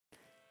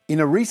In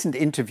a recent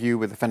interview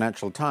with the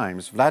Financial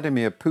Times,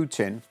 Vladimir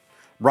Putin,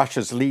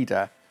 Russia's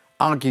leader,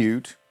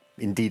 argued,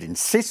 indeed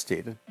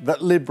insisted,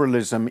 that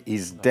liberalism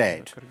is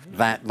dead,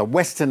 that the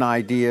Western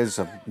ideas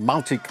of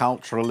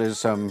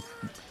multiculturalism,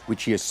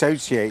 which he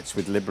associates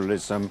with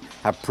liberalism,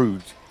 have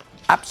proved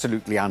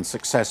absolutely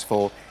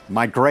unsuccessful.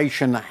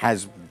 Migration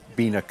has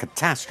been a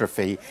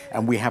catastrophe,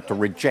 and we have to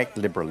reject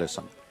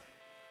liberalism.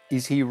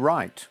 Is he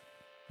right?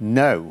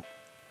 No.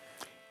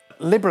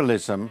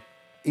 Liberalism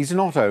is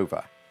not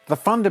over. The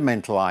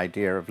fundamental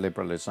idea of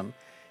liberalism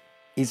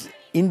is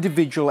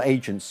individual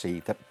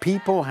agency, that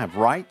people have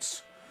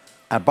rights,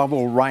 above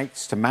all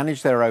rights to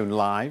manage their own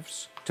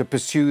lives, to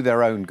pursue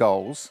their own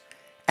goals,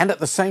 and at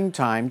the same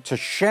time to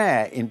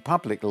share in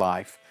public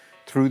life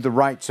through the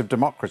rights of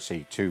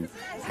democracy, to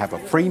have a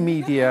free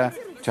media,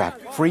 to have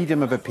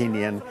freedom of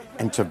opinion,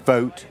 and to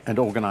vote and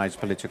organize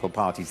political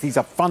parties. These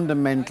are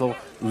fundamental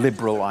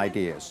liberal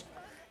ideas.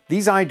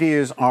 These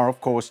ideas are, of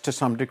course, to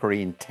some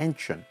degree in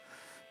tension.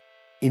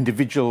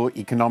 Individual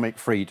economic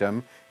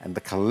freedom and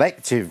the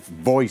collective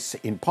voice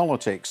in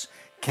politics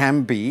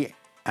can be,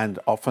 and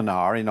often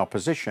are, in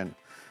opposition.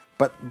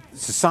 But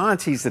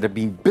societies that have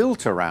been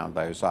built around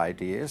those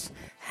ideas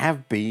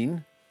have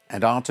been,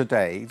 and are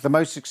today, the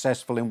most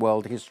successful in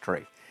world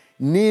history.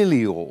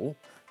 Nearly all,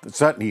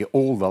 certainly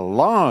all the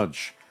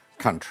large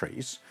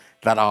countries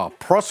that are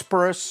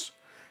prosperous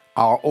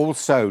are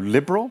also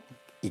liberal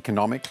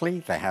economically,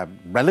 they have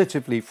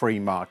relatively free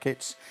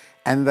markets,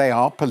 and they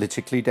are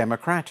politically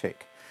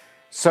democratic.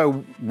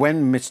 So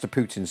when Mr.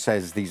 Putin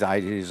says these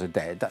ideas are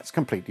dead, that's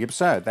completely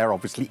absurd. They're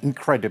obviously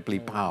incredibly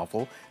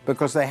powerful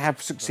because they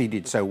have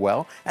succeeded so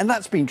well, and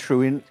that's been true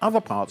in other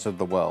parts of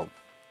the world.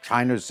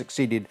 China has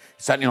succeeded,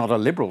 certainly not a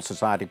liberal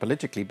society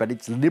politically, but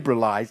it's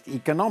liberalized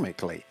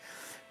economically.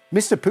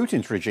 Mr.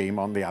 Putin's regime,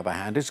 on the other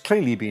hand, has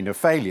clearly been a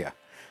failure.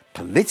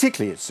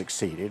 Politically it's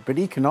succeeded, but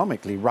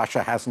economically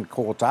Russia hasn't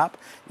caught up.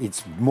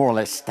 It's more or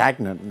less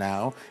stagnant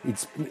now.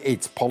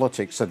 Its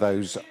politics are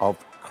those of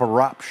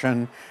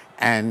corruption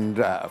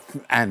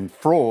and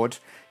fraud,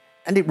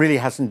 and it really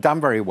hasn't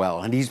done very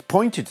well. And he's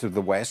pointed to the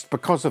West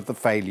because of the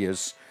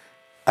failures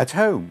at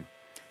home.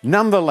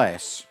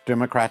 Nonetheless,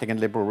 democratic and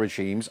liberal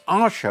regimes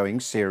are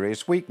showing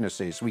serious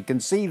weaknesses. We can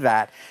see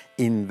that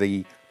in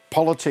the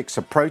politics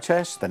of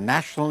protest, the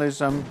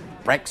nationalism,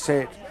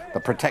 Brexit, the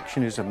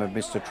protectionism of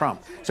Mr.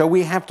 Trump. So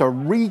we have to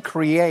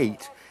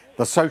recreate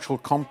the social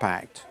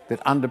compact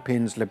that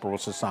underpins liberal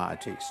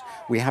societies.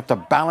 We have to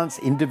balance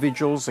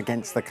individuals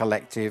against the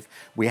collective.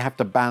 We have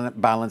to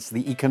balance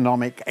the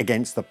economic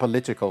against the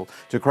political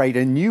to create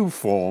a new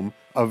form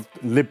of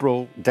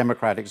liberal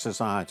democratic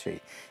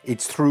society.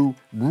 It's through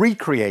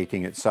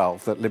recreating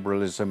itself that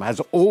liberalism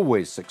has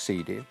always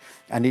succeeded,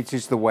 and it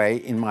is the way,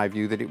 in my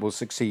view, that it will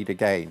succeed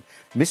again.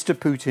 Mr.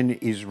 Putin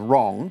is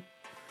wrong.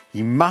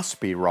 He must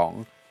be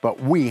wrong, but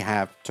we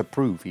have to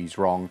prove he's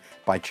wrong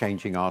by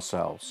changing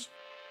ourselves.